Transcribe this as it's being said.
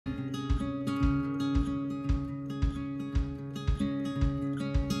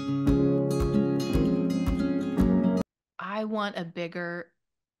I want a bigger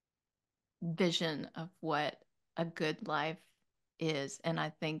vision of what a good life is. And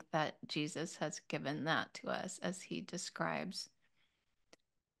I think that Jesus has given that to us as he describes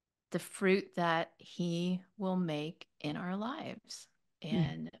the fruit that he will make in our lives. Mm.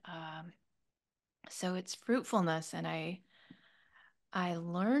 And so it's fruitfulness. And I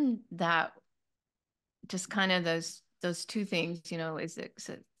learned that just kind of those two things,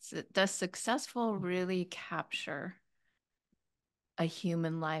 does successful really capture a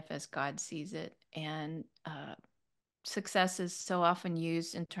human life as God sees it? And success is so often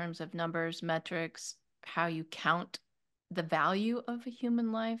used in terms of numbers, metrics, how you count the value of a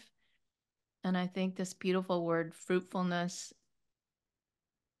human life. And I think this beautiful word, fruitfulness,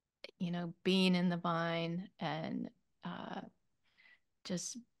 being in the vine and uh,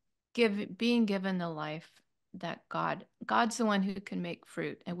 just being given the life that God's the one who can make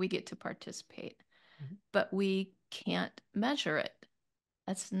fruit and we get to participate, Mhm. but we can't measure it.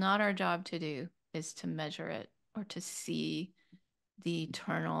 That's not our job to do, is to measure it or to see the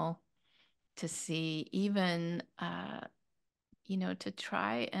eternal, to see even, to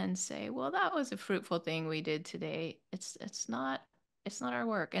try and say, well, that was a fruitful thing we did today. It's not our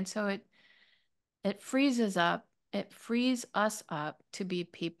work. And so it frees us up to be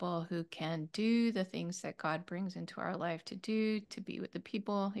people who can do the things that God brings into our life to do, to be with the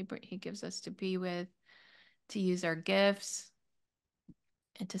people he gives us to be with, to use our gifts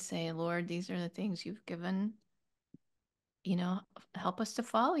and to say, Lord, these are the things you've given, you know, help us to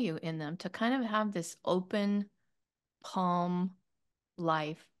follow you in them, to kind of have this open palm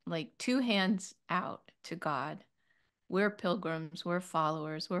life, like two hands out to God. We're pilgrims, we're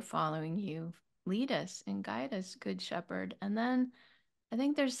followers, we're following you. Lead us and guide us, Good Shepherd. And then I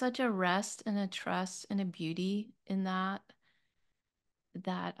think there's such a rest and a trust and a beauty in that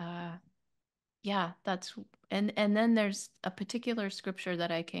yeah, that's and then there's a particular scripture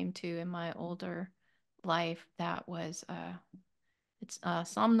that I came to in my older life that was it's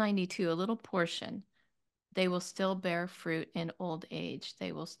Psalm 92, a little portion. They will still bear fruit in old age.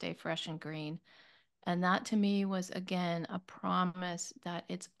 They will stay fresh and green. And that to me was again a promise that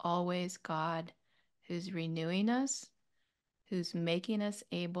it's always God who's renewing us, who's making us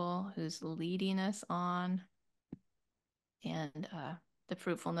able, who's leading us on, and the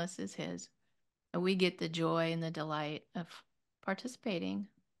fruitfulness is His. And we get the joy and the delight of participating.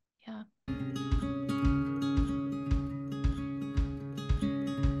 Yeah.